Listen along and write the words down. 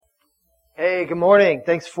Hey, good morning.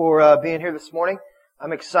 Thanks for being here this morning.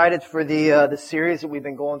 I'm excited for the series that we've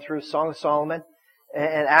been going through, Song of Solomon.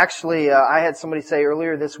 And actually, I had somebody say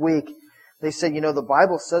earlier this week, they said, the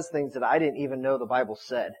Bible says things that I didn't even know the Bible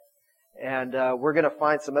said. And we're going to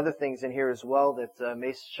find some other things in here as well that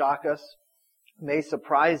may shock us, may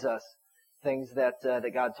surprise us, things that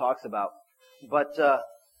God talks about. But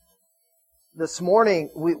this morning,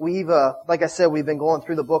 we've like I said, we've been going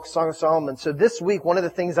through the book Song of Solomon. So this week, one of the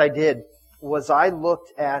things I did was I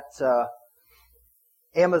looked at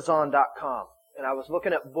Amazon.com, and I was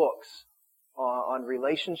looking at books on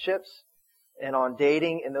relationships and on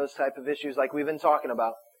dating and those type of issues like we've been talking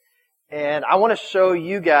about. And I want to show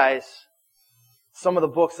you guys some of the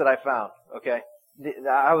books that I found, okay?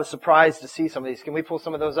 I was surprised to see some of these. Can we pull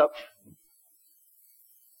some of those up?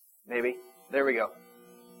 Maybe. There we go.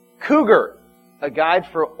 Cougar, a guide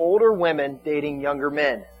for older women dating younger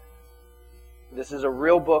men. This is a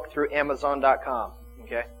real book through Amazon.com.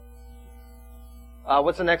 Okay.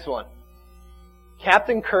 What's the next one?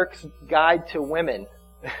 Captain Kirk's Guide to Women.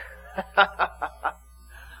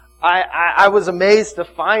 I was amazed to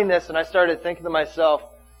find this, and I started thinking to myself,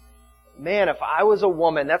 man, if I was a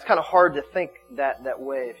woman, that's kind of hard to think that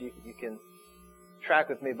way if you can track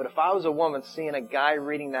with me. But if I was a woman seeing a guy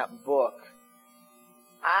reading that book,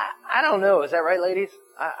 I don't know. Is that right, ladies?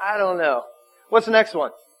 I don't know. What's the next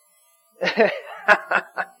one?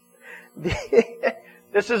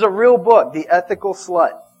 This is a real book, The Ethical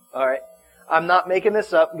Slut. Alright? I'm not making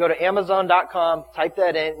this up. Go to Amazon.com, type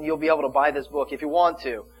that in, and you'll be able to buy this book if you want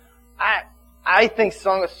to. I think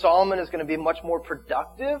Song of Solomon is going to be much more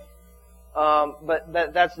productive, but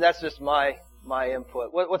that's just my input.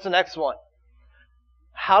 What's the next one?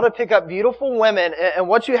 How to Pick Up Beautiful Women, and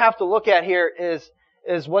what you have to look at here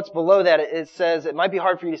is what's below that. It says, it might be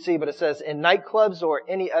hard for you to see, but it says, in nightclubs or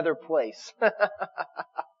any other place.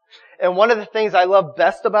 And one of the things I love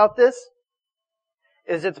best about this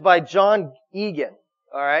is it's by John Egan.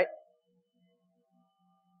 Alright?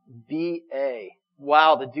 B.A.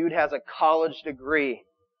 Wow, the dude has a college degree.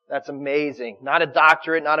 That's amazing. Not a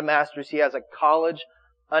doctorate, not a master's. He has a college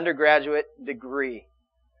undergraduate degree.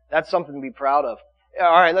 That's something to be proud of.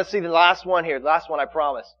 Alright, let's see the last one here. The last one, I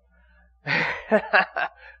promise.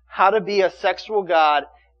 How to Be a Sexual God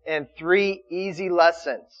in 3 Easy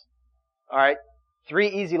Lessons. Alright? 3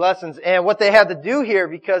 easy lessons. And what they had to do here,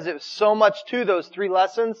 because it was so much to those 3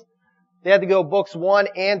 lessons, they had to go books 1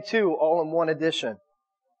 and 2 all in one edition.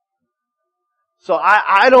 So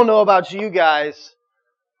I don't know about you guys.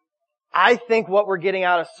 I think what we're getting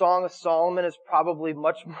out of Song of Solomon is probably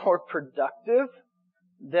much more productive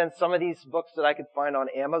than some of these books that I could find on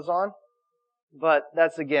Amazon. But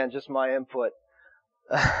that's, again, just my input.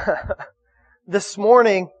 This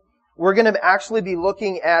morning, we're going to actually be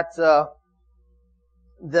looking at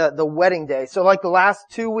the wedding day. So like the last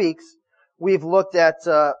 2 weeks, we've looked at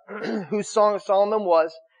who Song of Solomon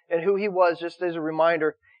was and who he was. Just as a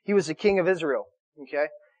reminder, he was the king of Israel. Okay,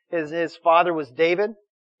 his father was David.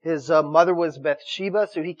 His mother was Bathsheba.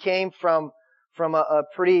 So he came from a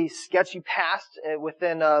pretty sketchy past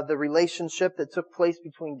within the relationship that took place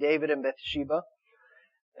between David and Bathsheba.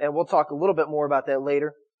 And we'll talk a little bit more about that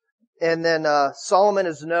later. And then Solomon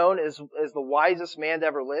is known as the wisest man to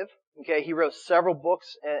ever live. Okay, he wrote several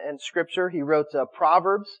books in Scripture. He wrote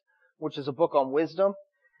Proverbs, which is a book on wisdom.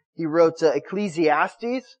 He wrote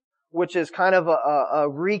Ecclesiastes, which is kind of a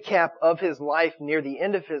recap of his life near the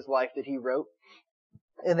end of his life that he wrote.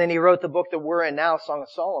 And then he wrote the book that we're in now, Song of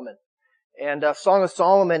Solomon. And Song of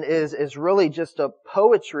Solomon is really just a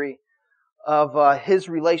poetry of his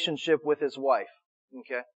relationship with his wife.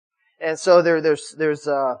 Okay, and so there's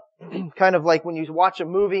kind of like when you watch a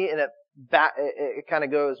movie and it kind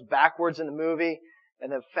of goes backwards in the movie and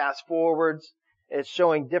then fast forwards. It's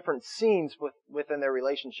showing different scenes within their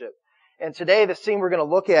relationship. And today the scene we're going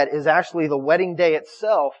to look at is actually the wedding day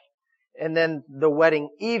itself and then the wedding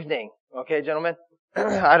evening. Okay, gentlemen?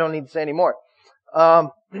 I don't need to say any more.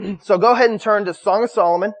 So go ahead and turn to Song of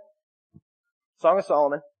Solomon. Song of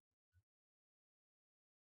Solomon.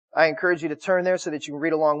 I encourage you to turn there so that you can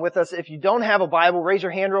read along with us. If you don't have a Bible, raise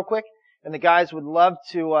your hand real quick, and the guys would love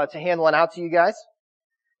to hand one out to you guys.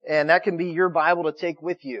 And that can be your Bible to take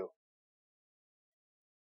with you.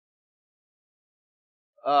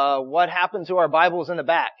 What happened to our Bibles in the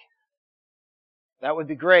back? That would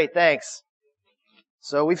be great, thanks.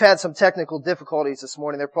 So we've had some technical difficulties this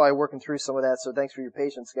morning. They're probably working through some of that, so thanks for your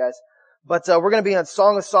patience, guys. But we're going to be on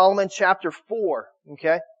Song of Solomon, chapter 4,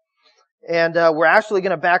 okay? And we're actually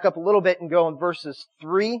going to back up a little bit and go in verses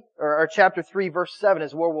 3, or chapter 3, verse 7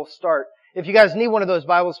 is where we'll start. If you guys need one of those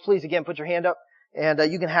Bibles, please, again, put your hand up. And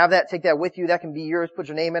you can have that, take that with you. That can be yours. Put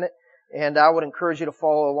your name in it. And I would encourage you to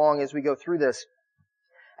follow along as we go through this.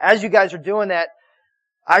 As you guys are doing that,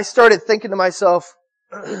 I started thinking to myself,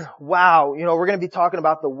 wow, we're going to be talking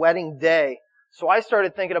about the wedding day. So I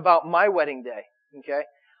started thinking about my wedding day. Okay?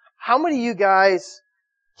 How many of you guys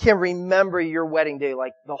can remember your wedding day,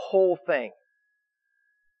 like the whole thing?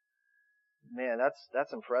 Man,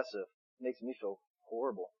 that's impressive. It makes me feel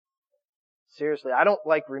horrible. Seriously, I don't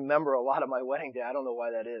remember a lot of my wedding day. I don't know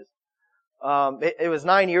why that is. It was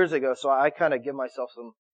 9 years ago, so I kind of give myself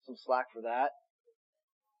some slack for that.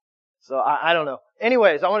 So I don't know.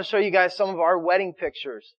 Anyways, I want to show you guys some of our wedding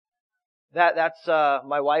pictures. That's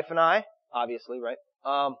my wife and I, obviously, right?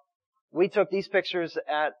 We took these pictures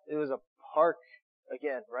it was a park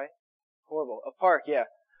again, right? Horrible. A park, yeah.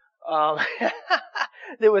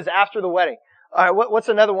 It was after the wedding. All right, what's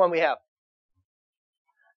another one we have?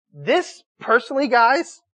 This, personally,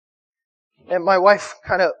 guys, and my wife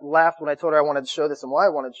kind of laughed when I told her I wanted to show this and why I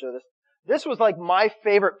wanted to show this. This was my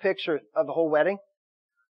favorite picture of the whole wedding.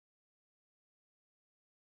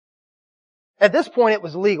 At this point, it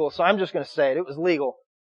was legal, so I'm just going to say it. It was legal.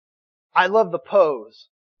 I love the pose,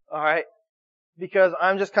 all right? Because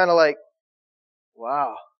I'm just kind of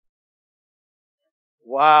wow.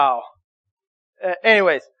 Wow.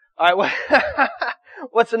 Anyways, all right.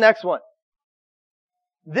 What's the next one?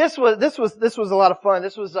 This was a lot of fun.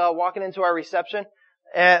 This was walking into our reception,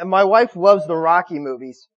 and my wife loves the Rocky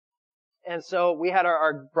movies, and so we had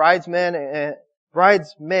our bridesmaids,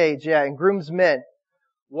 and groomsmen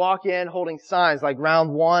walk in holding signs like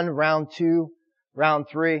round 1, round 2, round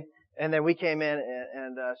 3, and then we came in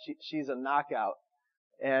and she's a knockout,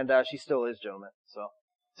 and she still is, gentlemen. So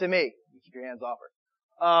to me, you keep your hands off her.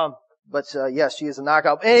 But yes, she is a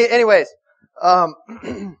knockout. Anyways,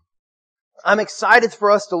 I'm excited for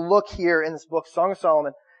us to look here in this book, Song of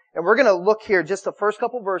Solomon, and we're going to look here just the first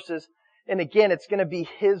couple verses, and again, it's going to be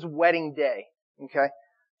his wedding day. Okay,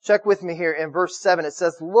 check with me here in verse 7. It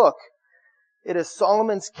says, "Look, it is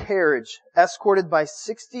Solomon's carriage, escorted by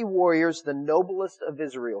 60 warriors, the noblest of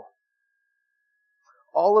Israel,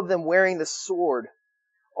 all of them wearing the sword,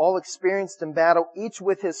 all experienced in battle, each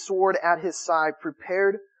with his sword at his side,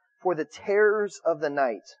 prepared for the terrors of the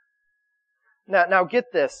night." Now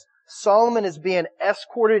get this. Solomon is being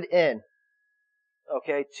escorted in,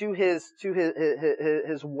 okay, to his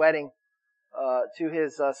wedding, to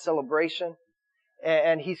his celebration,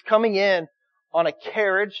 and he's coming in on a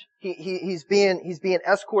carriage. He's being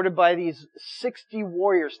escorted by these 60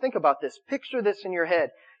 warriors. Think about this. Picture this in your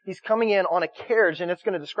head. He's coming in on a carriage, and it's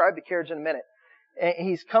going to describe the carriage in a minute. And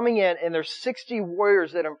he's coming in, and there's 60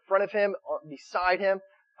 warriors that are in front of him, beside him,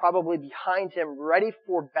 probably behind him, ready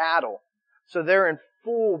for battle. So they're in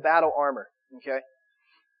full battle armor. Okay.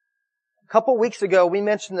 A couple weeks ago, we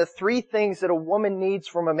mentioned the 3 things that a woman needs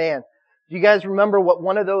from a man. Do you guys remember what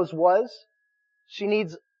one of those was? She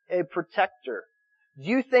needs a protector. Do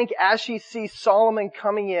you think as she sees Solomon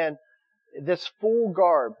coming in, this full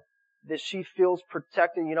garb, that she feels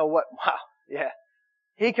protected? You know what? Wow. Yeah.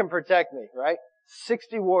 He can protect me, right?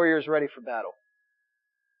 60 warriors ready for battle.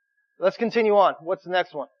 Let's continue on. What's the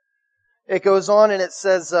next one? It goes on and it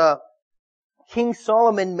says, King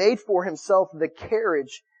Solomon made for himself the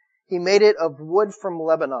carriage. He made it of wood from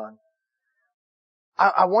Lebanon.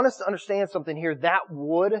 I want us to understand something here. That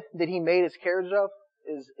wood that he made his carriage of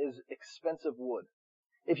is expensive wood.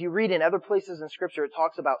 If you read in other places in Scripture, it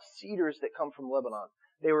talks about cedars that come from Lebanon.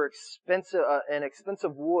 They were expensive, an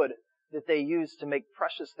expensive wood that they used to make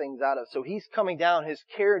precious things out of. So he's coming down. His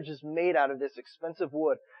carriage is made out of this expensive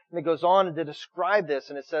wood. And it goes on to describe this,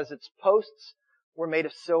 and it says its posts were made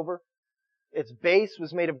of silver. Its base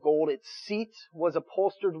was made of gold. Its seat was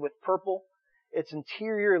upholstered with purple. Its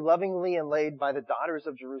interior lovingly inlaid by the daughters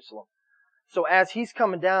of Jerusalem. So as he's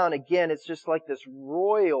coming down, again, it's just like this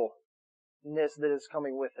royalness that is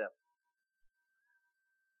coming with him.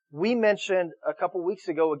 We mentioned a couple weeks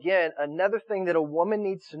ago, again, another thing that a woman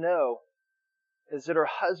needs to know is that her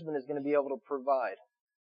husband is going to be able to provide.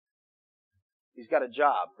 He's got a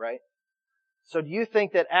job, right? So do you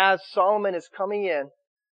think that as Solomon is coming in,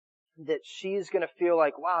 that she's going to feel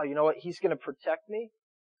like, wow, you know what? He's going to protect me.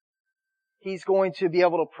 He's going to be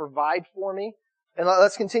able to provide for me. And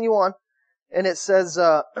let's continue on. And it says,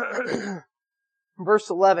 verse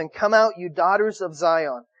 11, "Come out, you daughters of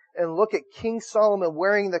Zion, and look at King Solomon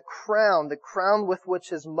wearing the crown with which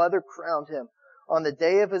his mother crowned him on the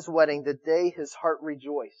day of his wedding, the day his heart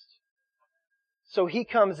rejoiced." So he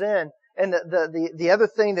comes in, and the other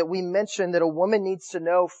thing that we mentioned that a woman needs to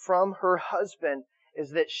know from her husband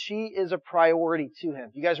is that she is a priority to him.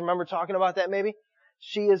 Do you guys remember talking about that maybe?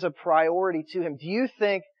 She is a priority to him. Do you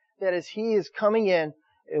think that as he is coming in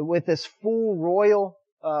with this full royal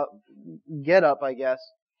getup, I guess,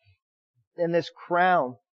 and this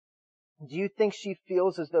crown, do you think she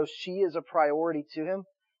feels as though she is a priority to him?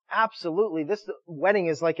 Absolutely. This wedding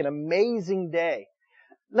is like an amazing day.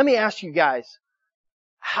 Let me ask you guys,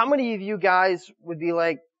 how many of you guys would be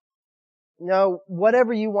like, no,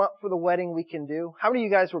 whatever you want for the wedding we can do? How many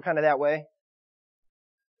of you guys were kind of that way?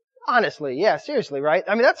 Honestly, yeah, seriously, right?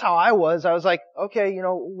 I mean, that's how I was. I was like, okay,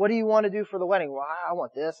 what do you want to do for the wedding? Well, I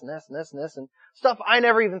want this and this and this and this and stuff I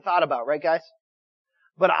never even thought about, right guys?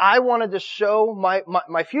 But I wanted to show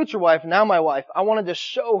my future wife, now my wife, I wanted to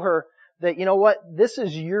show her that, you know what, this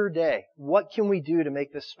is your day. What can we do to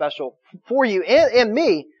make this special for you and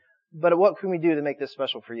me? But what can we do to make this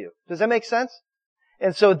special for you? Does that make sense?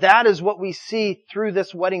 And so that is what we see through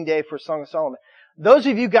this wedding day for Song of Solomon. Those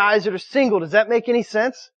of you guys that are single, does that make any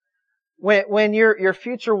sense? When your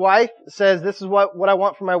future wife says, this is what I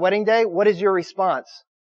want for my wedding day, what is your response?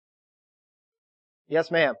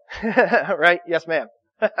 Yes, ma'am. Right? Yes, ma'am.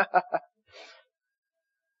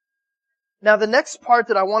 Now the next part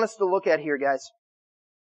that I want us to look at here, guys,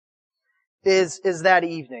 is that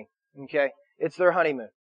evening. Okay? It's their honeymoon.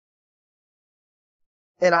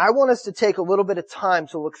 And I want us to take a little bit of time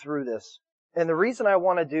to look through this. And the reason I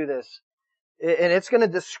want to do this, and it's going to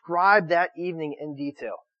describe that evening in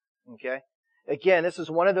detail. Okay? Again, this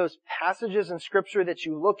is one of those passages in Scripture that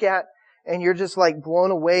you look at and you're just like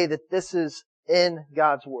blown away that this is in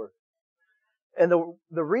God's Word. And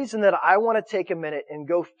the reason that I want to take a minute and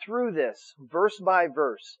go through this verse by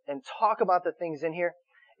verse and talk about the things in here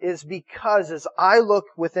is because as I look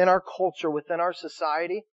within our culture, within our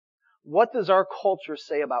society, what does our culture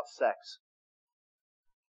say about sex?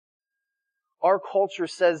 Our culture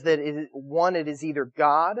says that one, it is either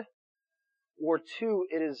God, or two,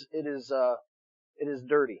 it is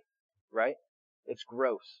dirty, right? It's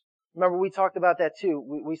gross. Remember, we talked about that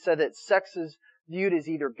too. We said that sex is viewed as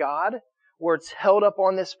either God, or it's held up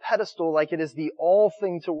on this pedestal like it is the all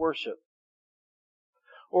thing to worship.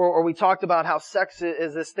 Or we talked about how sex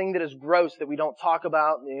is this thing that is gross that we don't talk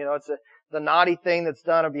about. It's the naughty thing that's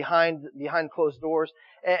done behind closed doors.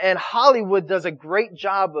 And Hollywood does a great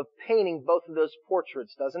job of painting both of those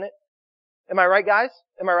portraits, doesn't it? Am I right, guys?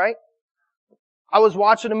 Am I right? I was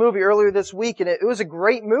watching a movie earlier this week and it was a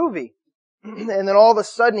great movie. And then all of a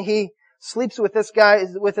sudden he sleeps with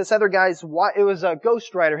this other guy's wife. It was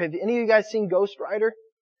Ghost Rider. Have any of you guys seen Ghost Rider?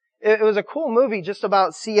 It was a cool movie just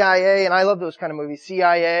about CIA, and I love those kind of movies.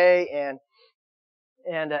 CIA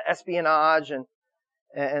and espionage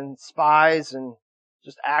and spies and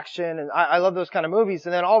just action, and I love those kind of movies.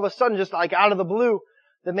 And then all of a sudden, just like out of the blue,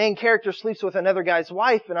 the main character sleeps with another guy's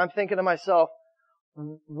wife, and I'm thinking to myself,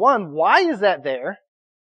 one, why is that there?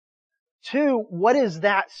 Two, what is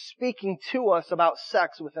that speaking to us about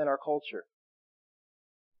sex within our culture?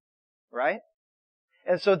 Right?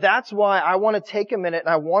 And so that's why I want to take a minute and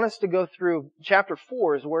I want us to go through chapter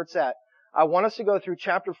 4 is where it's at. I want us to go through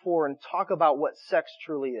chapter 4 and talk about what sex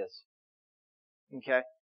truly is. Okay?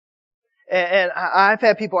 And I've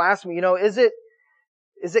had people ask me, is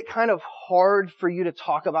it kind of hard for you to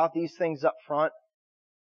talk about these things up front?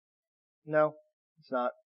 No, it's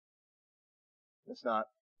not. It's not.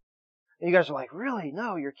 And you guys are like, really?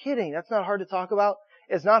 No, you're kidding. That's not hard to talk about.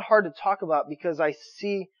 It's not hard to talk about because I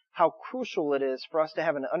see how crucial it is for us to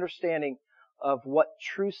have an understanding of what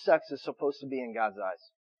true sex is supposed to be in God's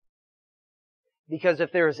eyes. Because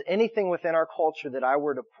if there is anything within our culture that I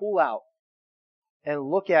were to pull out and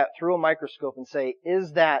look at through a microscope and say,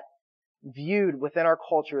 is that viewed within our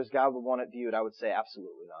culture as God would want it viewed? I would say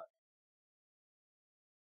absolutely not.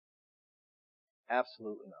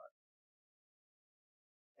 Absolutely not.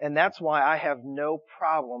 And that's why I have no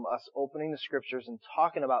problem us opening the Scriptures and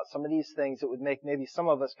talking about some of these things that would make maybe some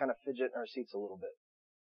of us kind of fidget in our seats a little bit.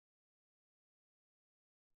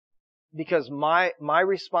 Because my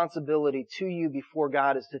responsibility to you before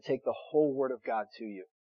God is to take the whole Word of God to you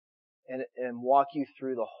and walk you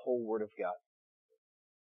through the whole Word of God.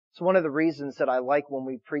 It's one of the reasons that I like when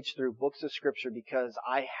we preach through books of Scripture because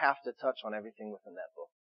I have to touch on everything within that book.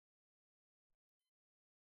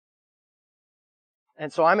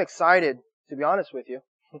 And so I'm excited, to be honest with you,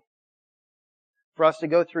 for us to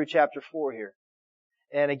go through chapter 4 here.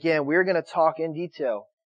 And again, we're going to talk in detail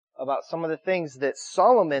about some of the things that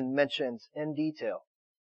Solomon mentions in detail.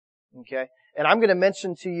 Okay? And I'm going to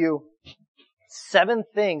mention to you 7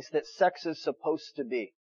 things that sex is supposed to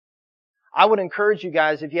be. I would encourage you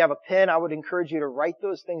guys, if you have a pen, I would encourage you to write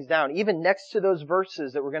those things down, even next to those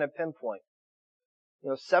verses that we're going to pinpoint.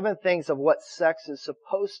 7 things of what sex is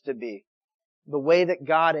supposed to be. The way that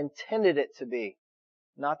God intended it to be,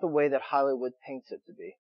 not the way that Hollywood paints it to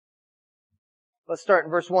be. Let's start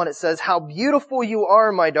in verse 1. It says, "How beautiful you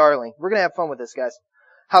are, my darling." We're going to have fun with this, guys.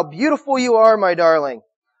 "How beautiful you are, my darling.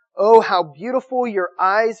 Oh, how beautiful your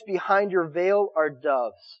eyes behind your veil are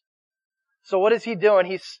doves." So what is he doing?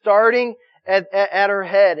 He's starting at her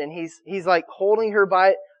head, and he's like holding her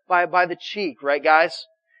by the cheek, right, guys?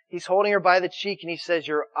 He's holding her by the cheek, and he says,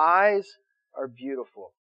 "Your eyes are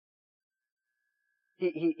beautiful."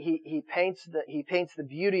 He paints the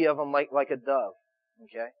beauty of them like a dove.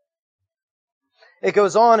 Okay. It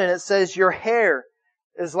goes on and it says, "Your hair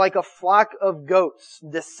is like a flock of goats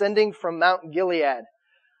descending from Mount Gilead."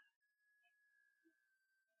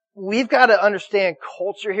 We've got to understand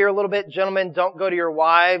culture here a little bit. Gentlemen, don't go to your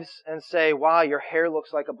wives and say, "Wow, your hair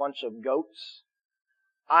looks like a bunch of goats."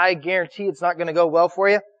 I guarantee it's not going to go well for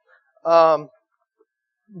you.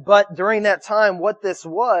 But during that time, what this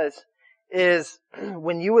was is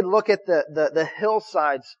when you would look at the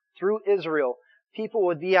hillsides through Israel, people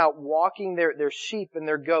would be out walking their sheep and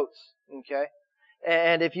their goats. Okay?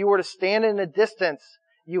 And if you were to stand in a distance,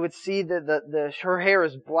 you would see that her hair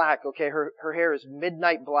is black. Okay? Her hair is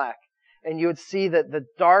midnight black. And you would see that the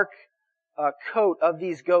dark coat of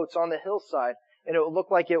these goats on the hillside, and it would look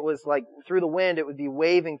like it was like through the wind, it would be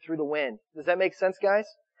waving through the wind. Does that make sense, guys?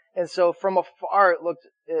 And so from afar, it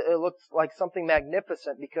looked like something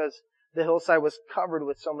magnificent because the hillside was covered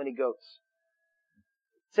with so many goats.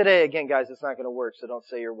 Today, again, guys, it's not going to work, so don't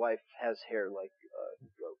say your wife has hair like a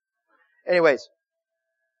goat. Anyways,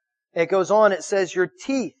 it goes on, it says, "Your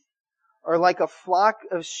teeth are like a flock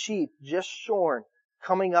of sheep just shorn,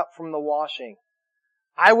 coming up from the washing."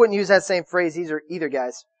 I wouldn't use that same phrase either,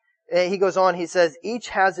 guys. And he goes on, he says, "Each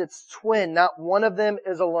has its twin, not one of them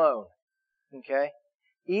is alone." Okay?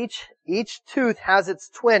 Each tooth has its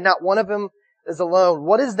twin, not one of them is alone.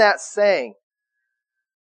 What is that saying?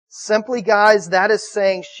 Simply, guys, that is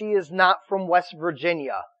saying she is not from West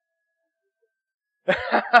Virginia.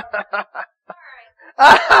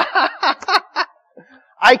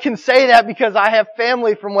 I can say that because I have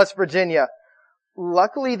family from West Virginia.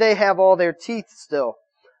 Luckily, they have all their teeth still.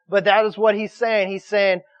 But that is what he's saying. He's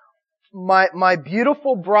saying, my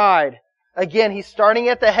beautiful bride. Again, he's starting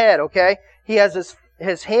at the head, okay? He has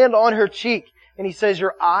his hand on her cheek, and he says,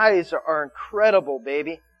 "Your eyes are incredible,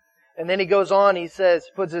 baby." And then he goes on, he says,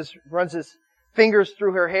 runs his fingers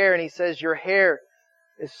through her hair, and he says, "Your hair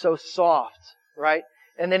is so soft," right?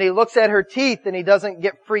 And then he looks at her teeth, and he doesn't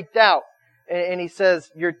get freaked out. And he says,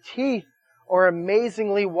 "Your teeth are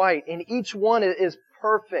amazingly white, and each one is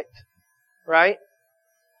perfect," right?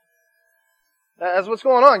 That's what's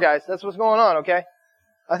going on, guys. That's what's going on, okay?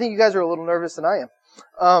 I think you guys are a little nervous than I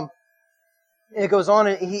am. It goes on,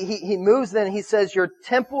 and he moves then, and he says, "Your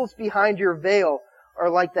temples behind your veil are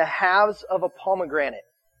like the halves of a pomegranate."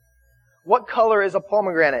 What color is a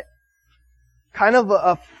pomegranate? Kind of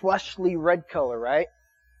a fleshly red color, right?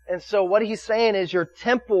 And so what he's saying is your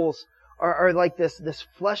temples are like this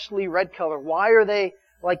fleshly red color. Why are they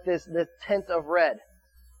like this tint of red?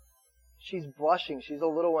 She's blushing. She's a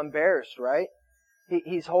little embarrassed, right?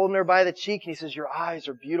 He's holding her by the cheek, and he says, "Your eyes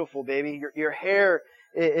are beautiful, baby. Your hair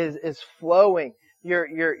is flowing.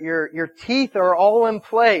 Your teeth are all in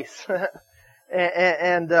place."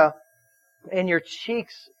 and your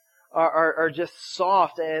cheeks are just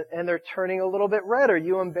soft, and they're turning a little bit red. Are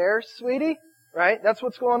you embarrassed, sweetie? Right? That's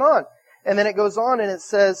what's going on. And then it goes on and it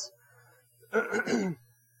says,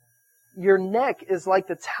 "Your neck is like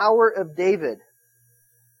the Tower of David,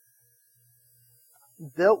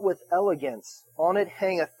 built with elegance. On it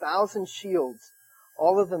hang 1,000 shields,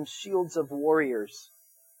 all of them shields of warriors."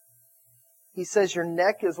 He says your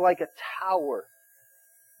neck is like a tower.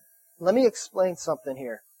 Let me explain something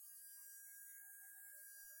here.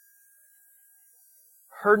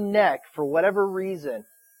 Her neck, for whatever reason,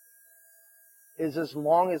 is as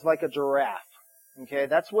long as like a giraffe. Okay,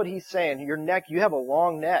 that's what he's saying. Your neck, you have a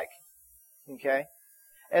long neck. Okay?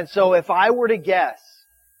 And so if I were to guess,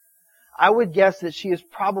 I would guess that she is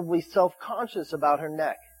probably self-conscious about her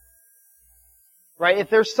neck. Right? If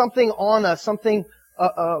there's something on us, something,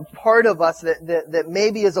 a part of us that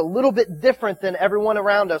maybe is a little bit different than everyone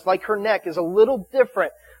around us, like her neck is a little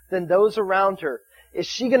different than those around her, is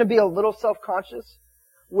she going to be a little self-conscious?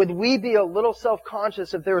 Would we be a little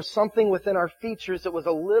self-conscious if there was something within our features that was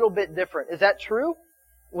a little bit different? Is that true?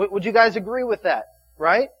 Would you guys agree with that?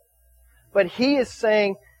 Right? But he is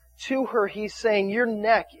saying to her, he's saying, your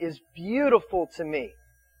neck is beautiful to me.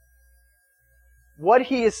 What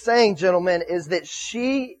he is saying, gentlemen, is that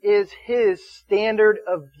she is his standard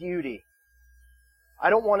of beauty. I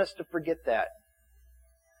don't want us to forget that.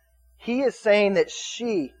 He is saying that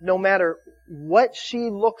she, no matter what she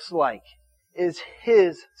looks like, is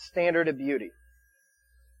his standard of beauty.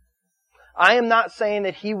 I am not saying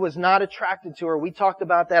that he was not attracted to her. We talked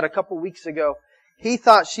about that a couple weeks ago. He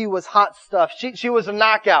thought she was hot stuff. She was a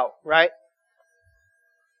knockout, right?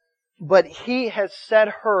 But he has set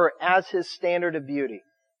her as his standard of beauty.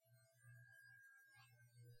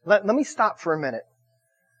 Let me stop for a minute.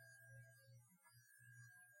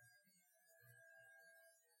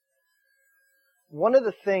 One of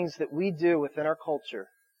the things that we do within our culture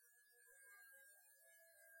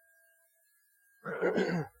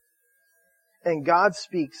and God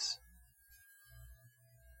speaks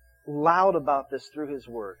loud about this through His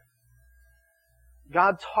Word.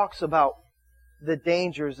 God talks about the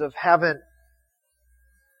dangers of having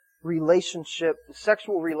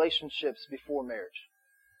sexual relationships before marriage.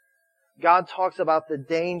 God talks about the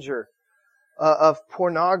danger of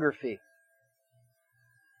pornography.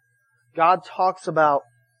 God talks about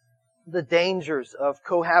the dangers of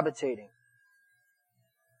cohabitating.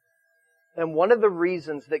 And one of the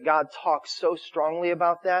reasons that God talks so strongly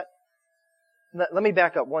about that, let me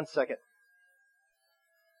back up 1 second.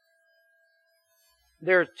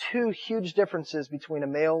 There are two huge differences between a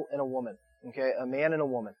male and a woman. Okay, a man and a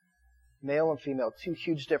woman. Male and female, two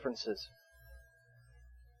huge differences.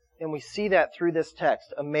 And we see that through this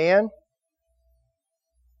text. A man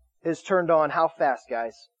is turned on how fast,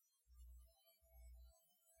 guys?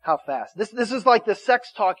 How fast? This is like the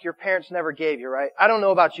sex talk your parents never gave you, right? I don't know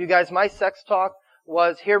about you guys. My sex talk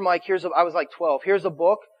was, here, Mike, I was like 12. Here's a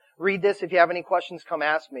book. Read this. If you have any questions, come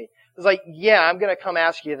ask me. It was like, yeah, I'm going to come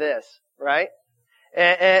ask you this, right?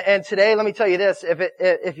 And today, let me tell you this.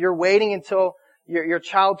 If you're waiting until your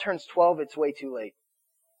child turns 12, it's way too late.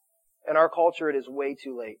 In our culture, it is way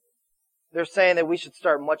too late. They're saying that we should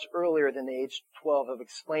start much earlier than the age 12 of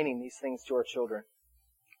explaining these things to our children.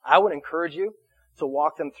 I would encourage you to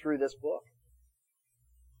walk them through this book,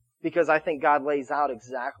 because I think God lays out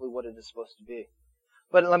exactly what it is supposed to be.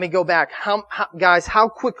 But let me go back. Guys, how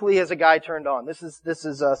quickly has a guy turned on? This is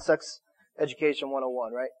Sex Education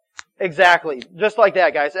 101, right? Exactly. Just like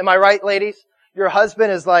that, guys. Am I right, ladies? Your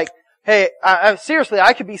husband is like, hey, seriously,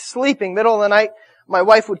 I could be sleeping middle of the night. My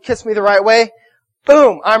wife would kiss me the right way.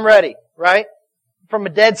 Boom, I'm ready, right? From a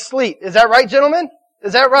dead sleep. Is that right, gentlemen?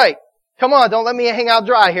 Is that right? Come on, don't let me hang out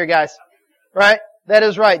dry here, guys. Right? That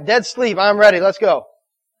is right. Dead sleep. I'm ready. Let's go.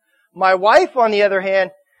 My wife, on the other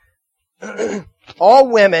hand, all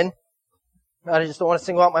women, I just don't want to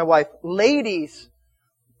single out my wife, ladies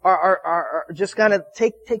are just gonna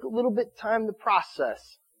take a little bit of time to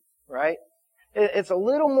process. Right? It's a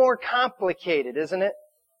little more complicated, isn't it?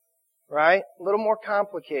 Right? A little more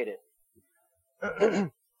complicated.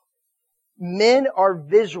 Men are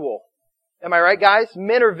visual. Am I right, guys?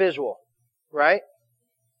 Men are visual. Right?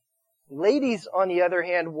 Ladies, on the other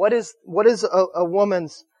hand, what is a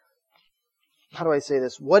woman's, how do I say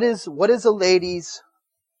this? What is a lady's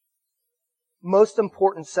most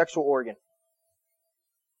important sexual organ?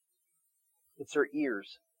 It's her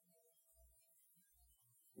ears.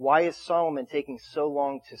 Why is Solomon taking so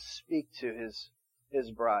long to speak to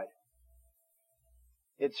his bride?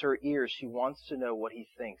 It's her ears. She wants to know what he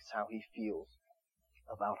thinks, how he feels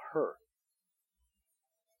about her.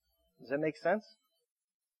 Does that make sense?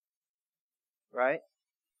 Right?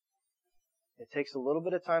 It takes a little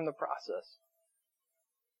bit of time to process.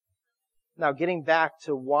 Now, getting back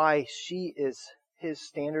to why she is his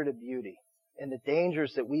standard of beauty and the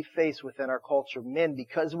dangers that we face within our culture. Men,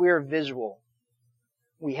 because we are visual,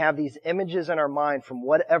 we have these images in our mind from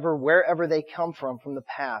wherever they come from the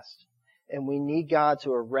past. And we need God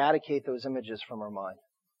to eradicate those images from our mind.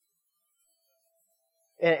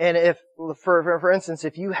 And if, for instance,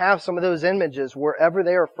 if you have some of those images wherever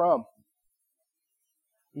they are from,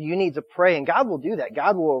 you need to pray, and God will do that.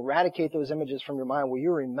 God will eradicate those images from your mind where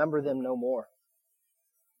you remember them no more.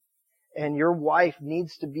 And your wife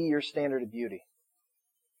needs to be your standard of beauty.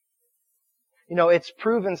 You know, it's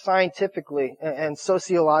proven scientifically and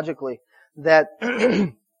sociologically that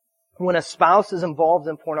when a spouse is involved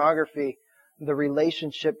in pornography, the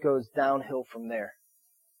relationship goes downhill from there.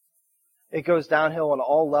 It goes downhill on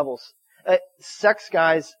all levels. Sex,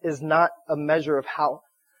 guys, is not a measure of how...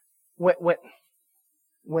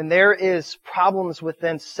 When there is problems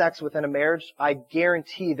within sex within a marriage, I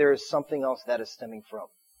guarantee there is something else that is stemming from.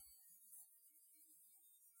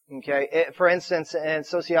 Okay? For instance, in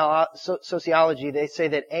sociology, they say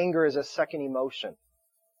that anger is a second emotion.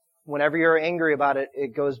 Whenever you're angry about it,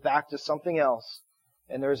 it goes back to something else.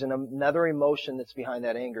 And there's another emotion that's behind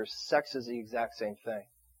that anger. Sex is the exact same thing.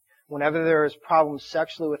 Whenever there is problems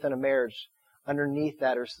sexually within a marriage, underneath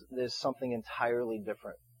that there's something entirely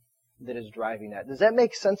different that is driving that. Does that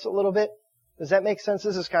make sense a little bit? Does that make sense?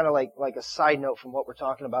 This is kind of like a side note from what we're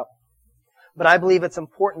talking about. But I believe it's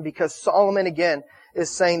important because Solomon, again, is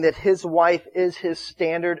saying that his wife is his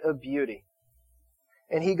standard of beauty.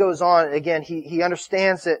 And he goes on, again, he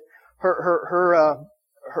understands that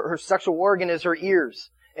her sexual organ is her ears.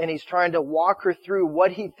 And he's trying to walk her through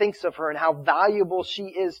what he thinks of her and how valuable she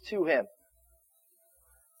is to him.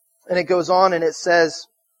 And it goes on and it says,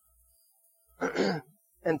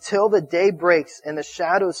 until the day breaks and the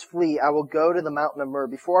shadows flee, I will go to the mountain of myrrh.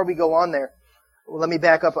 Before we go on there, let me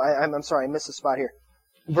back up. I'm sorry, I missed a spot here.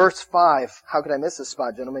 Verse 5. How could I miss this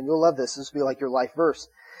spot, gentlemen? You'll love this. This will be like your life verse.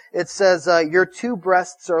 It says, your two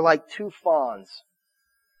breasts are like two fawns.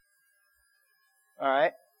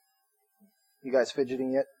 Alright? You guys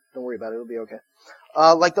fidgeting yet? Don't worry about it. It'll be okay.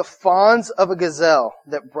 Like the fawns of a gazelle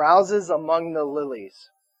that browses among the lilies.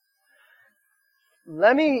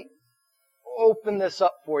 Let me open this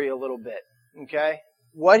up for you a little bit. Okay?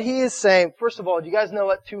 What he is saying, first of all, do you guys know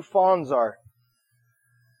what two fawns are?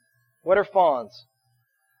 What are fawns?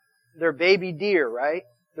 They're baby deer, right?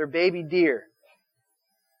 They're baby deer.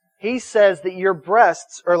 He says that your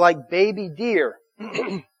breasts are like baby deer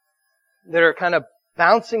that are kind of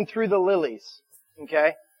bouncing through the lilies.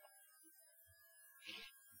 Okay?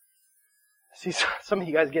 See some of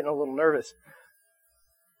you guys getting a little nervous.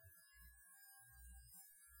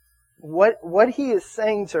 What he is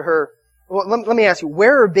saying to her, well, let me ask you,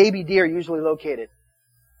 where are baby deer usually located?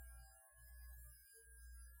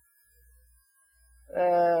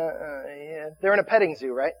 Yeah, they're in a petting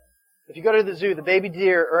zoo, right? If you go to the zoo, the baby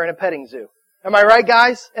deer are in a petting zoo. Am I right,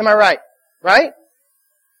 guys? Am I right? Right?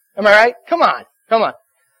 Am I right? Come on.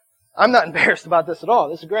 I'm not embarrassed about this at all.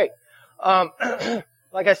 This is great.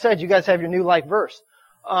 Like I said, you guys have your new life verse.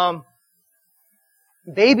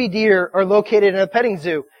 Baby deer are located in a petting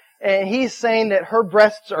zoo. And he's saying that her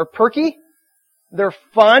breasts are perky. They're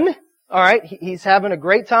fun. Alright? He's having a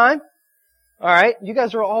great time. Alright? You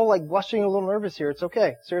guys are all like blushing a little nervous here. It's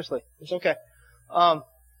okay. Seriously. It's okay.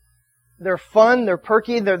 They're fun. They're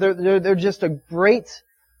perky. They're just a great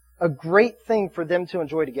thing for them to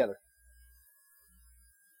enjoy together.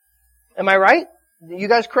 Am I right? You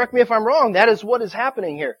guys correct me if I'm wrong. That is what is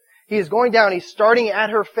happening here. He is going down. He's starting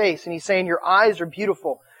at her face and he's saying, your eyes are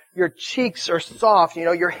beautiful. Your cheeks are soft. You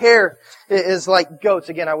know, your hair is like goats.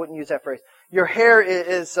 Again, I wouldn't use that phrase. Your hair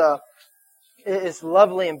is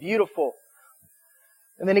lovely and beautiful.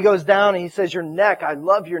 And then he goes down and he says, your neck, I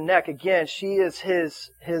love your neck. Again, she is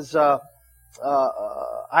his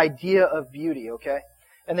idea of beauty, okay?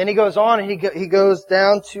 And then he goes on and he goes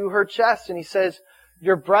down to her chest and he says,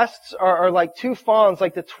 your breasts are like two fawns,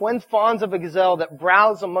 like the twin fawns of a gazelle that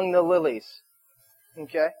browse among the lilies.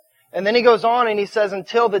 Okay? And then he goes on and he says,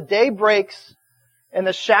 until the day breaks and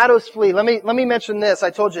the shadows flee. Let me mention this. I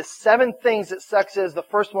told you 7 things that sex is. The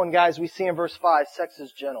first one, guys, we see in verse 5. Sex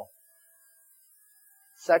is gentle.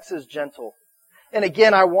 Sex is gentle. And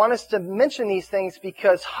again, I want us to mention these things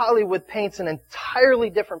because Hollywood paints an entirely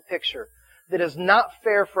different picture that is not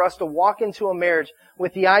fair for us to walk into a marriage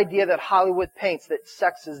with the idea that Hollywood paints that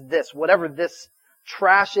sex is this, whatever this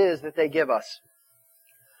trash is that they give us.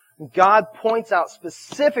 God points out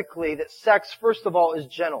specifically that sex, first of all, is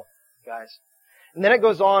gentle, guys. And then it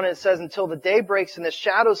goes on and it says, until the day breaks and the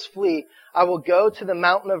shadows flee, I will go to the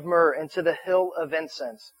mountain of myrrh and to the hill of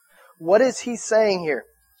incense. What is he saying here?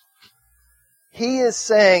 He is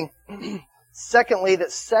saying, secondly,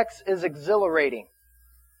 that sex is exhilarating.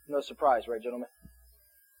 No surprise, right, gentlemen?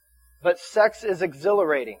 But sex is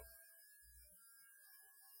exhilarating.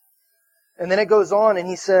 And then it goes on and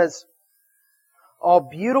he says, all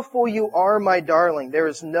beautiful you are, my darling. There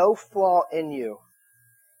is no flaw in you.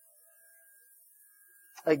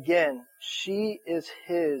 Again, she is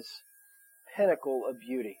his pinnacle of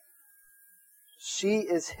beauty. She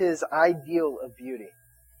is his ideal of beauty.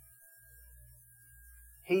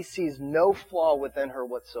 He sees no flaw within her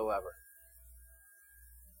whatsoever.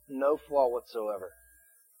 No flaw whatsoever.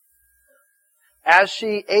 As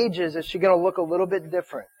she ages, is she going to look a little bit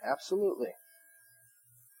different? Absolutely.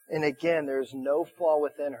 And again, there's no flaw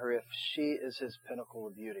within her if she is his pinnacle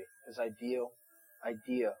of beauty, his ideal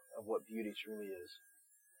idea of what beauty truly is.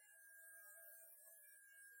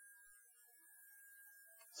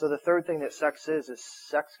 So the third thing that sex is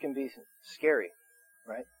sex can be scary,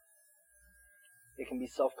 right? It can be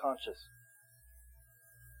self-conscious.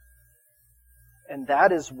 And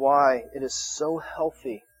that is why it is so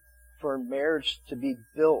healthy for marriage to be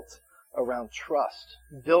built around trust.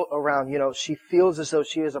 Built around, she feels as though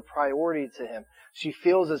she is a priority to him. She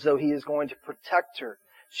feels as though he is going to protect her.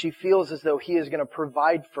 She feels as though he is going to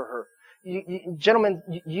provide for her. Gentlemen,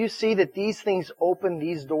 you see that these things open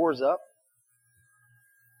these doors up?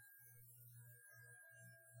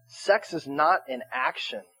 Sex is not an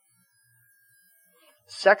action.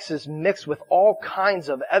 sex is mixed with all kinds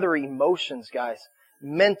of other emotions, guys.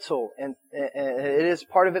 Mental, and it is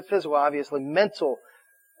part of it physical, obviously. Mental,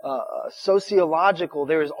 sociological.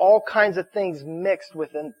 There is all kinds of things mixed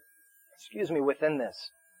within this.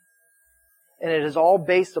 And it is all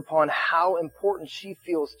based upon how important she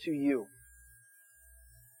feels to you.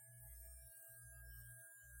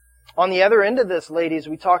 On the other end of this, ladies,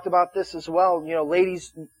 we talked about this as well. You know,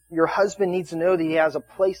 ladies, your husband needs to know that he has a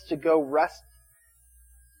place to go rest.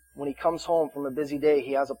 When he comes home from a busy day,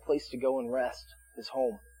 he has a place to go and rest, his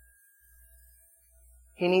home.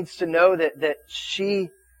 He needs to know that she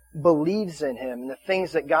believes in him and the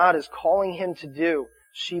things that God is calling him to do.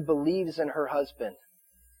 She believes in her husband.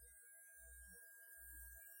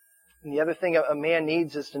 And the other thing a man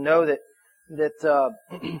needs is to know that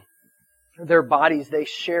their bodies, they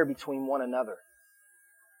share between one another.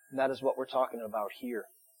 And that is what we're talking about here.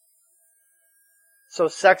 So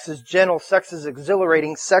sex is gentle, sex is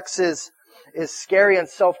exhilarating, sex is scary and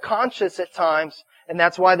self-conscious at times, and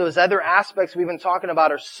that's why those other aspects we've been talking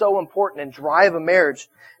about are so important and drive a marriage.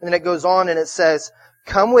 And then it goes on and it says,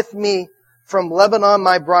 "Come with me from Lebanon,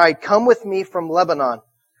 my bride, come with me from Lebanon.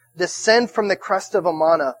 Descend from the crest of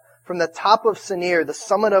Amana, from the top of Senir, the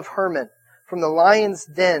summit of Hermon, from the lion's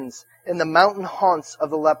dens and the mountain haunts of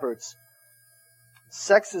the leopards."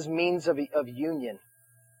 Sex is means of union.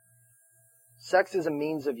 Sex is a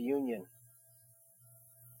means of union.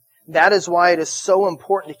 That is why it is so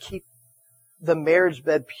important to keep the marriage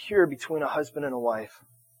bed pure between a husband and a wife.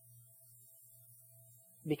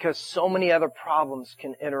 Because so many other problems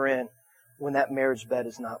can enter in when that marriage bed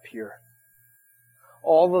is not pure.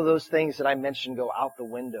 All of those things that I mentioned go out the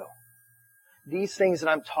window. These things that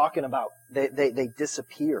I'm talking about, they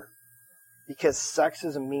disappear. Because sex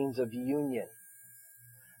is a means of union.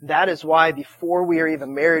 That is why before we are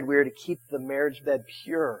even married, we are to keep the marriage bed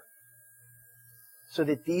pure. So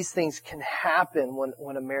that these things can happen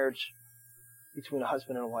when a marriage between a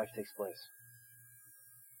husband and a wife takes place.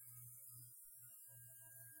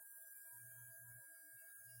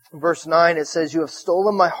 In verse 9 it says, "You have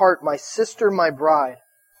stolen my heart, my sister, my bride.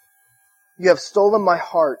 You have stolen my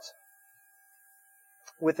heart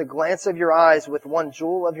with a glance of your eyes, with one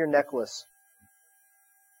jewel of your necklace."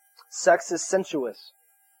 Sex is sensuous.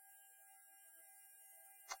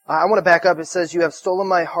 I want to back up. It says, "You have stolen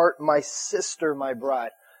my heart, my sister, my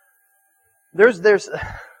bride."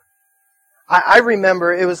 I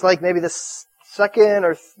remember it was like maybe the second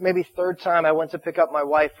or maybe third time I went to pick up my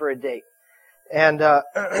wife for a date. And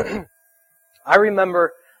I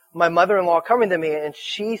remember my mother-in-law coming to me and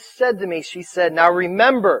she said to me, "Now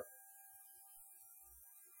remember,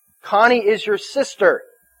 Connie is your sister."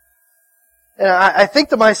 And I think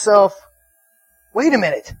to myself, wait a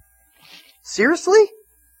minute. Seriously?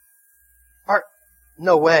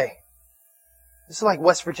 No way. This is like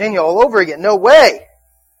West Virginia all over again. No way.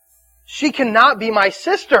 She cannot be my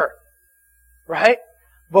sister. Right?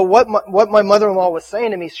 But what my mother-in-law was saying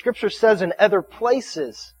to me, Scripture says in other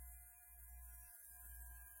places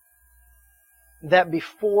that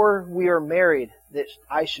before we are married, that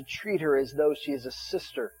I should treat her as though she is a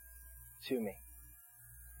sister to me.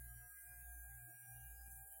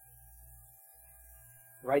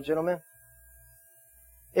 Right, gentlemen?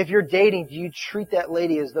 If you're dating, do you treat that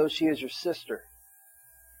lady as though she is your sister?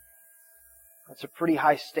 That's a pretty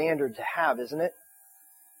high standard to have, isn't it?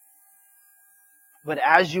 But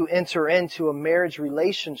as you enter into a marriage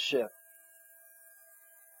relationship,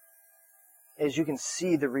 as you can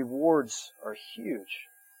see, the rewards are huge.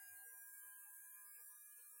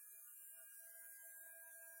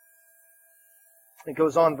 It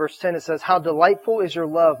goes on, verse 10, it says, "How delightful is your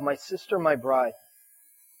love, my sister, my bride.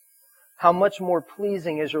 How much more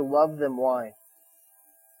pleasing is your love than wine,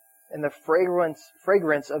 and the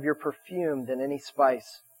fragrance of your perfume than any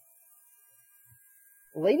spice."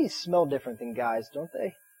 Ladies smell different than guys, don't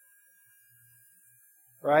they?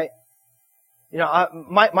 Right? You know,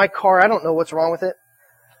 my car, I don't know what's wrong with it,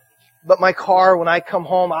 but my car, when I come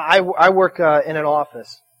home, I work in an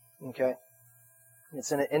office, okay?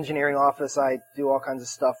 It's in an engineering office. I do all kinds of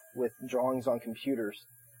stuff with drawings on computers.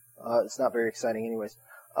 It's not very exciting anyways.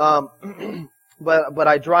 But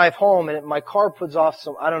I drive home and my car puts off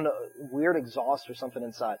some, I don't know, weird exhaust or something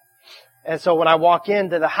inside. And so when I walk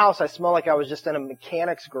into the house, I smell like I was just in a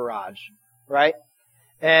mechanic's garage, right?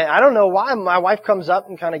 And I don't know why. My wife comes up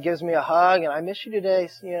and kind of gives me a hug and, "I miss you today,"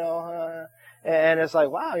 you know, and it's like,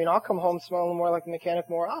 wow, you know, I'll come home smelling more like a mechanic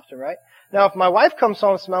more often, right? Now, if my wife comes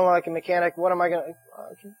home smelling like a mechanic, what am I going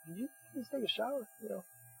to, could you please take a shower? You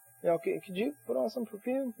know, could you put on some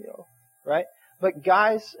perfume? You know, right? But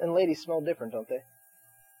guys and ladies smell different, don't they?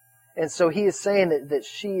 And so he is saying that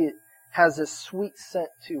has this sweet scent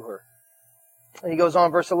to her. And he goes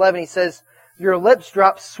on, verse 11, he says, your lips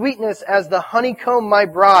drop sweetness as the honeycomb, my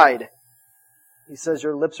bride. He says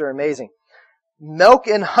your lips are amazing. Milk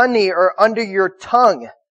and honey are under your tongue.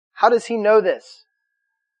 How does he know this?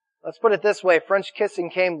 Let's put it this way. French kissing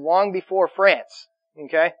came long before France.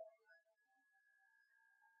 Okay?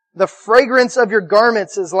 The fragrance of your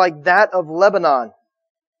garments is like that of Lebanon.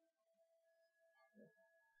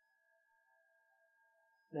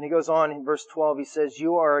 Then he goes on in verse 12. He says,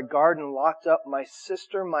 you are a garden locked up, my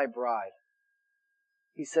sister, my bride.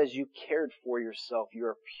 He says, you cared for yourself. You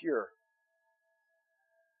are pure.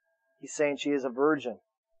 He's saying she is a virgin.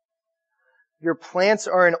 Your plants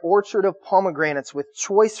are an orchard of pomegranates with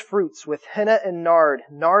choice fruits, with henna and nard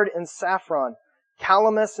and saffron,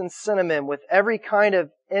 calamus and cinnamon, with every kind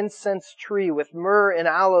of incense tree, with myrrh and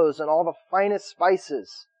aloes and all the finest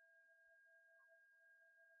spices.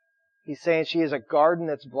 He's saying she is a garden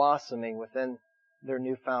that's blossoming within their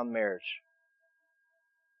newfound marriage.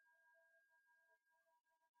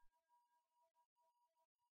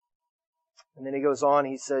 And then he goes on,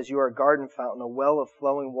 he says, you are a garden fountain, a well of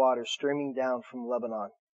flowing water streaming down from Lebanon.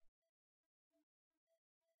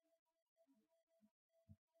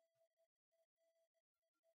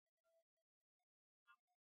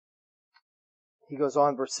 He goes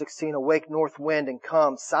on, verse 16, awake north wind and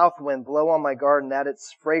come, south wind, blow on my garden, that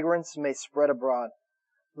its fragrance may spread abroad.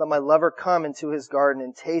 Let my lover come into his garden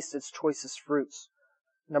and taste its choicest fruits.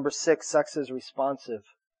 Number 6, sex is responsive.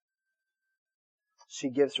 She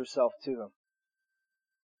gives herself to him.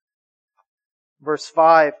 Verse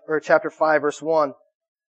 5, or chapter 5, verse 1.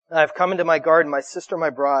 I have come into my garden, my sister, my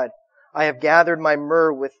bride. I have gathered my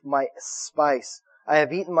myrrh with my spice. I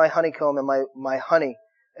have eaten my honeycomb and my honey,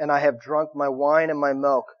 and I have drunk my wine and my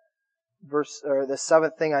milk. The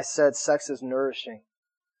 7th thing I said, sex is nourishing.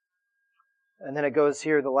 And then it goes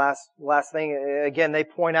here, the last thing. Again, they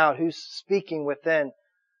point out who's speaking within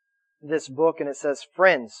this book, and it says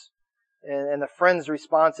friends. And the friends'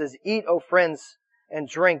 response is, eat, O friends, and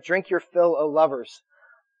drink. Drink your fill, O lovers.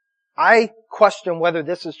 I question whether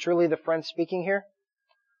this is truly the friends speaking here.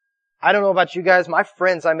 I don't know about you guys. My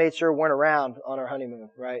friends, I made sure weren't around on our honeymoon,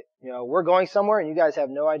 right? You know, we're going somewhere and you guys have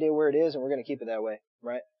no idea where it is and we're going to keep it that way,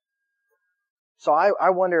 right? So I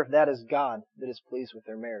wonder if that is God that is pleased with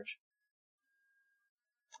their marriage.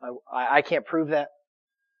 I can't prove that.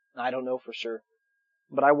 I don't know for sure.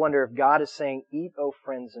 But I wonder if God is saying, eat, O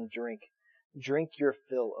friends, and drink. Drink your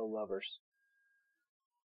fill, O lovers.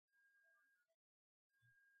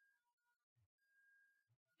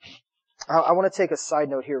 I want to take a side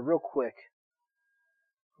note here real quick.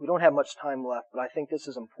 We don't have much time left, but I think this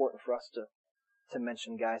is important for us to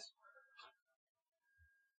mention, guys.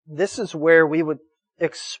 This is where we would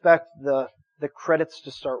expect the credits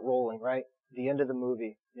to start rolling, right? The end of the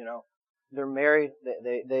movie, you know. They're married,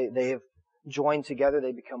 they have joined together,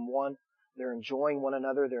 they become one. They're enjoying one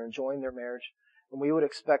another, they're enjoying their marriage. And we would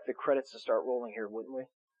expect the credits to start rolling here, wouldn't we?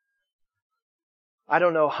 I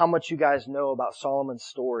don't know how much you guys know about Solomon's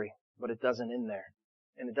story, but it doesn't end there.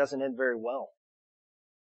 And it doesn't end very well.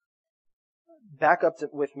 Back up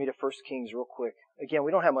with me to 1 Kings real quick. Again,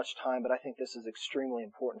 we don't have much time, but I think this is extremely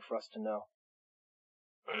important for us to know.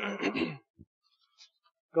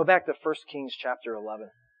 Go back to 1 Kings chapter 11.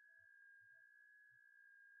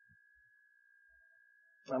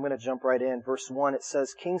 I'm going to jump right in. Verse 1, it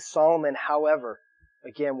says, King Solomon, however,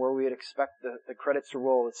 again, where we would expect the credits to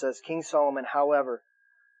roll, it says, King Solomon, however,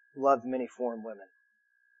 loved many foreign women.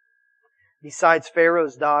 Besides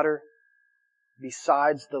Pharaoh's daughter,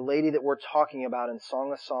 besides the lady that we're talking about in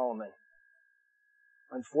Song of Solomon.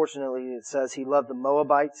 Unfortunately, it says he loved the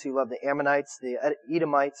Moabites, he loved the Ammonites, the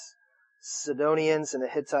Edomites, Sidonians, and the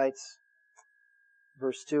Hittites.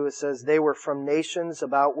 Verse 2, it says, they were from nations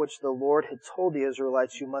about which the Lord had told the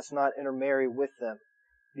Israelites, you must not intermarry with them,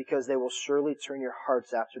 because they will surely turn your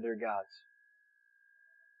hearts after their gods.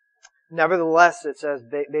 Nevertheless, it says,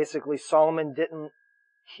 basically, Solomon didn't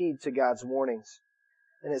heed to God's warnings.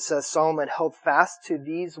 And it says Solomon held fast to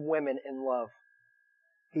these women in love.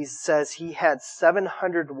 He says he had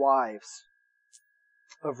 700 wives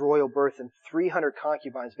of royal birth and 300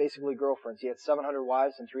 concubines, basically girlfriends. He had 700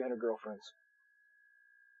 wives and 300 girlfriends.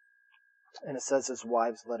 And it says his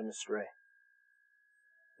wives led him astray.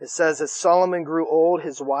 It says, as Solomon grew old,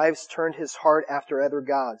 his wives turned his heart after other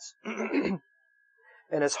gods.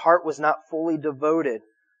 And his heart was not fully devoted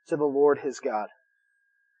to the Lord his God,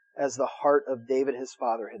 as the heart of David his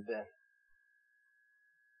father had been.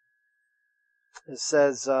 It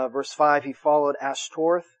says, verse 5, he followed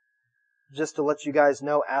Ashtoreth. Just to let you guys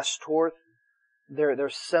know, Ashtoreth, their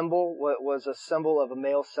symbol was a symbol of a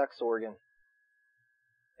male sex organ.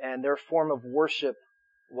 And their form of worship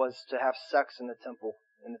was to have sex in the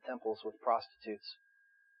temples with prostitutes.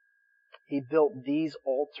 He built these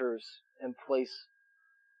altars in place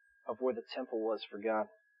of where the temple was for God.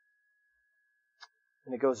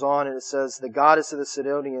 And it goes on and it says, the goddess of the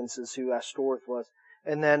Sidonians is who Ashtoreth was.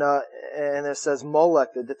 And then, and it says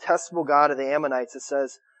Molech, the detestable god of the Ammonites. It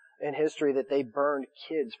says in history that they burned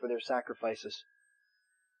kids for their sacrifices.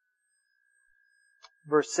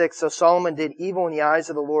 Verse 6, so Solomon did evil in the eyes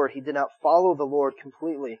of the Lord. He did not follow the Lord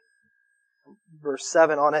completely. Verse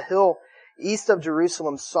 7, on a hill east of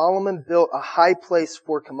Jerusalem, Solomon built a high place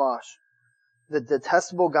for Chemosh, the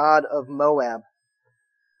detestable god of Moab.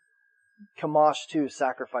 Chemosh too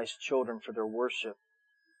sacrificed children for their worship.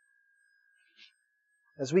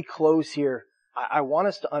 As we close here, I want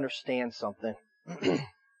us to understand something.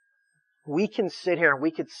 We can sit here and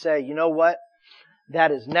we could say, you know what?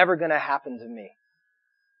 That is never going to happen to me.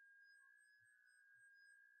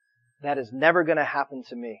 That is never going to happen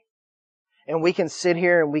to me. And we can sit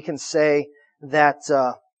here and we can say that,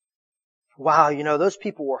 wow, you know, those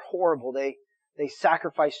people were horrible. They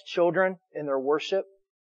sacrificed children in their worship.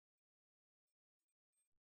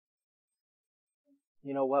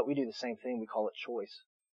 You know what? We do the same thing. We call it choice.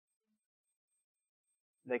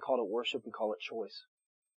 They called it worship. We call it choice.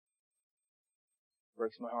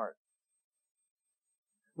 Breaks my heart.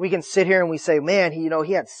 We can sit here and we say, man,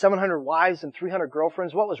 he had 700 wives and 300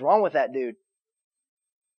 girlfriends. What was wrong with that dude?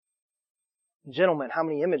 Gentlemen, how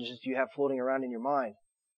many images do you have floating around in your mind?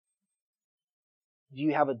 Do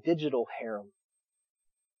you have a digital harem?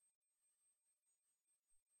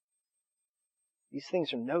 These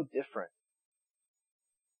things are no different.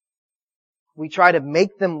 We try to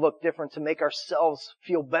make them look different to make ourselves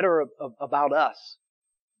feel better about us.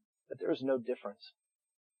 But there is no difference.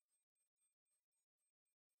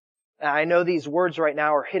 And I know these words right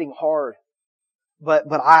now are hitting hard, but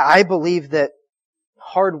I believe that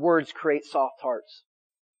hard words create soft hearts.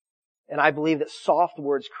 And I believe that soft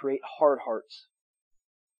words create hard hearts.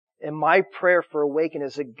 And my prayer for Awaken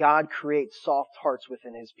is that God creates soft hearts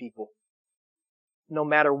within His people. No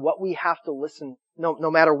matter what we have to listen, no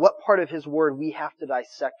matter what part of His Word we have to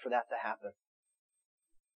dissect for that to happen.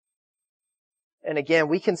 And again,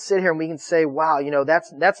 we can sit here and we can say, wow,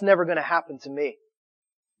 that's never going to happen to me.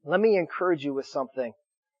 Let me encourage you with something.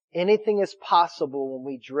 Anything is possible when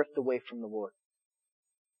we drift away from the Lord.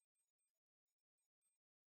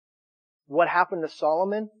 What happened to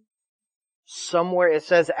Solomon? Somewhere it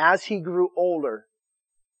says, as he grew older,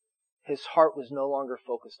 his heart was no longer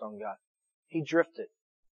focused on God. He drifted.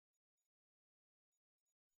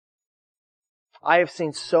 I have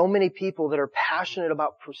seen so many people that are passionate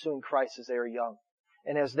about pursuing Christ as they are young.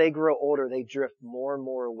 And as they grow older, they drift more and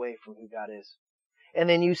more away from who God is. And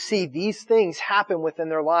then you see these things happen within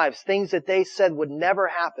their lives, things that they said would never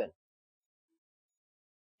happen.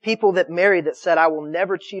 People that married that said, I will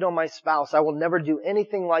never cheat on my spouse. I will never do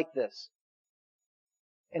anything like this.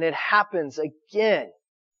 And it happens again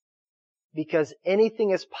because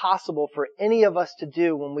anything is possible for any of us to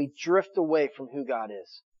do when we drift away from who God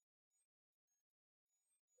is.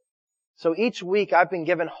 So each week I've been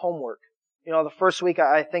given homework. The first week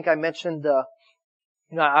I think I mentioned,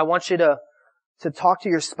 I want you to talk to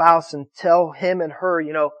your spouse and tell him and her,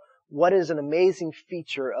 what is an amazing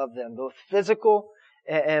feature of them, both physical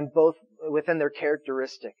and both within their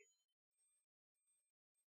characteristic.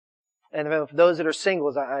 And for those that are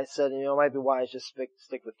singles, I said, it might be wise just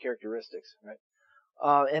stick with characteristics,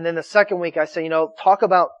 right? And then the second week I said,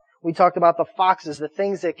 we talked about the foxes, the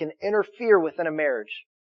things that can interfere within a marriage.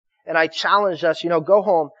 And I challenged us, go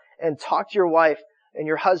home and talk to your wife and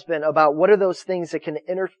your husband about what are those things that can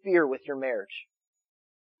interfere with your marriage.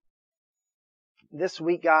 This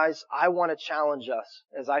week, guys, I want to challenge us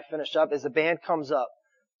as I finish up, as the band comes up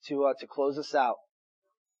to close us out.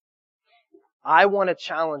 I want to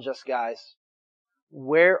challenge us, guys.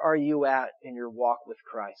 Where are you at in your walk with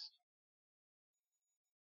Christ?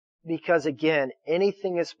 Because again,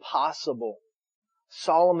 anything is possible.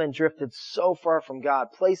 Solomon drifted so far from God,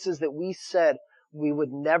 places that we said we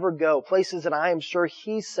would never go, places that I am sure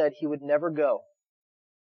he said he would never go.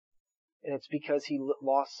 And it's because he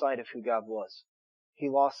lost sight of who God was. He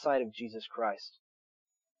lost sight of Jesus Christ.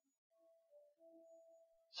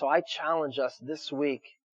 So I challenge us this week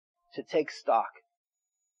to take stock,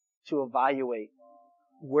 to evaluate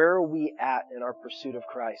where are we at in our pursuit of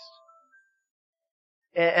Christ.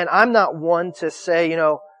 And I'm not one to say,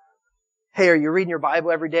 hey, are you reading your Bible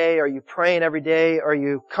every day? Are you praying every day? Are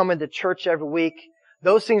you coming to church every week?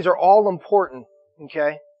 Those things are all important,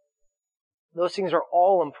 okay? Those things are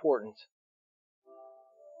all important.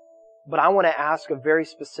 But I want to ask a very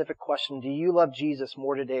specific question. Do you love Jesus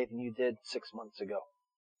more today than you did 6 months ago?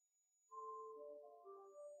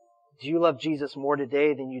 Do you love Jesus more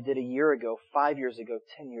today than you did a year ago, 5 years ago,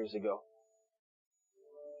 10 years ago?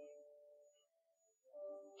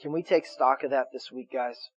 Can we take stock of that this week,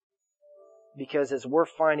 guys? Because as we're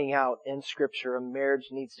finding out in Scripture, a marriage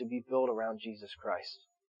needs to be built around Jesus Christ.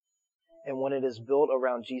 And when it is built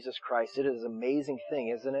around Jesus Christ, it is an amazing thing,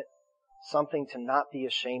 isn't it? Something to not be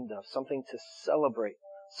ashamed of, something to celebrate,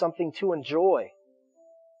 something to enjoy.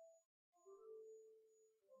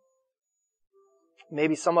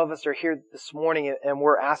 Maybe some of us are here this morning and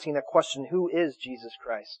we're asking that question, who is Jesus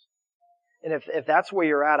Christ? And if that's where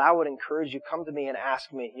you're at, I would encourage you, come to me and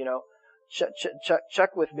ask me,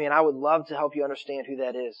 check with me, and I would love to help you understand who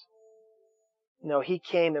that is. He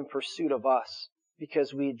came in pursuit of us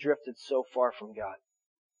because we had drifted so far from God.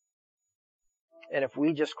 And if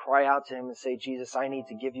we just cry out to Him and say, Jesus, I need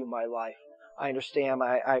to give you my life. I understand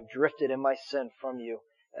I've drifted in my sin from you,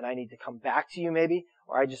 and I need to come back to you maybe,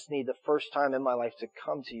 or I just need the first time in my life to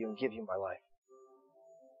come to you and give you my life.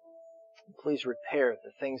 Please repair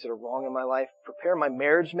the things that are wrong in my life. Prepare my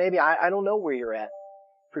marriage maybe. I don't know where you're at.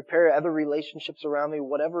 Prepare other relationships around me,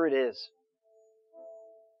 whatever it is.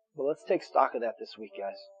 But let's take stock of that this week,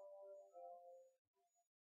 guys.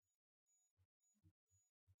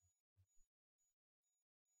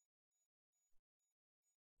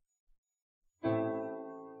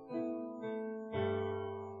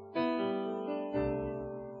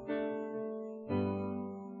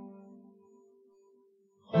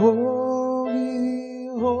 Holy,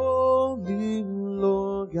 holy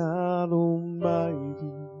Lord God Almighty,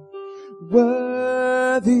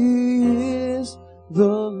 worthy is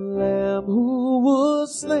the Lamb who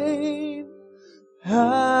was slain.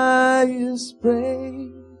 Highest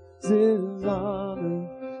praises, honor,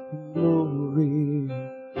 and glory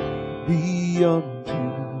be unto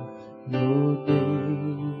your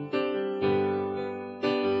name.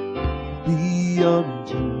 Be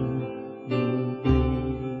unto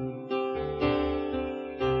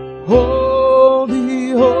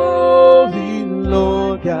Holy, holy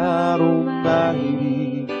Lord God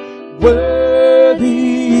Almighty,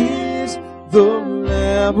 worthy is the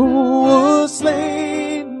Lamb who was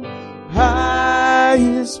slain.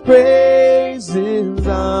 Highest praises,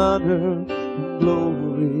 honor, and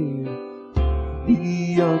glory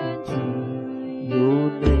be unto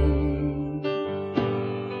your name.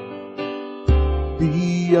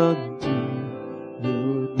 Be unto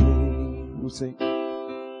your name. We'll sing.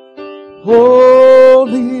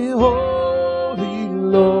 Holy, holy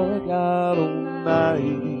Lord God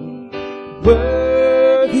Almighty,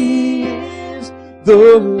 worthy is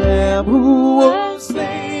the Lamb who was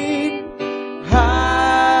slain.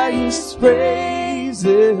 Highest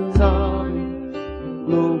praises, honor, and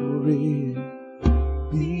glory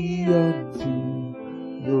be unto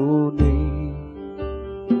your name.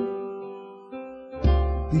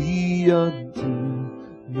 Be unto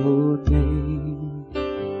your name.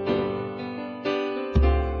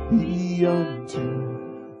 Be unto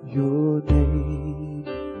your name.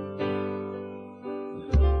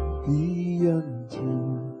 Be unto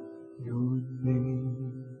your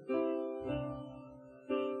name.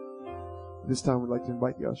 This time we'd like to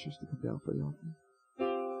invite the ushers to come down for the offering.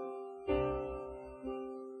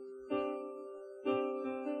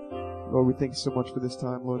 Lord, we thank you so much for this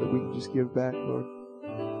time, Lord, that we can just give back, Lord,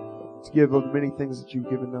 to give of the many things that you've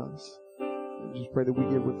given us. And just pray that we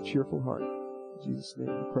give with a cheerful heart. In Jesus'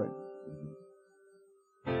 name we pray.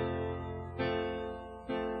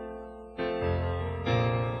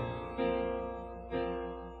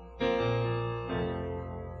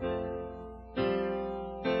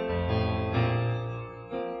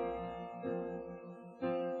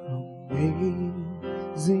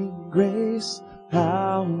 Amazing grace,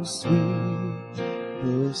 how sweet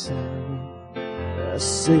the sound that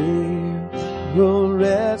saved a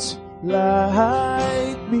wretch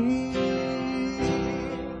like me.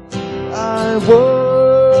 I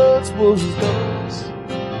once was lost,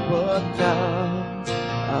 but now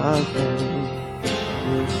I'm found.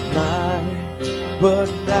 Was blind, but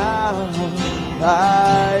now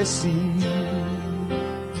I see.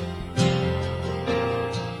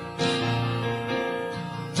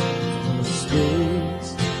 The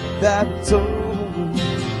grace that told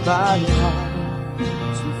my heart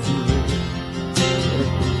to feel, and the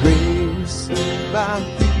grace my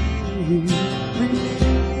fears relieved.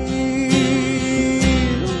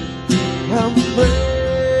 How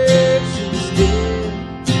precious is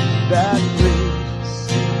that grace,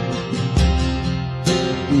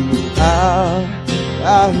 the hour I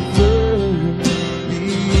first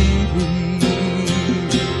believed.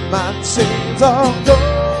 My chains are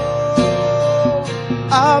gone,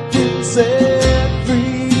 I've been set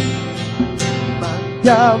free. My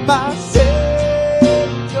God, my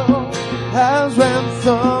Savior has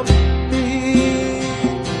ransomed me.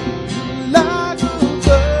 Like a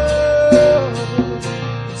bird,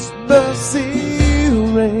 His mercy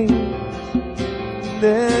reigns,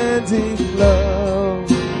 unending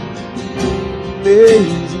love,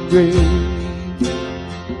 amazing grace.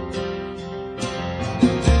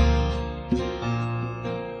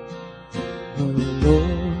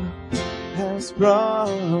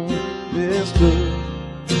 Promise good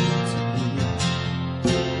to me.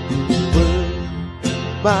 His word,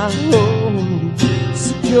 my hope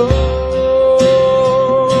secure.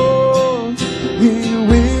 He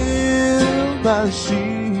will my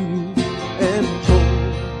shield and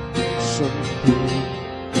portion good.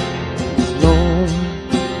 As long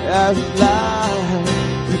as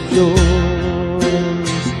life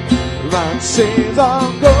endures, my chains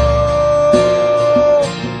are gone.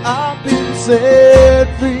 Set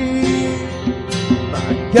free.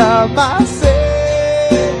 My God, my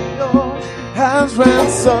Savior has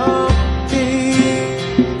ransomed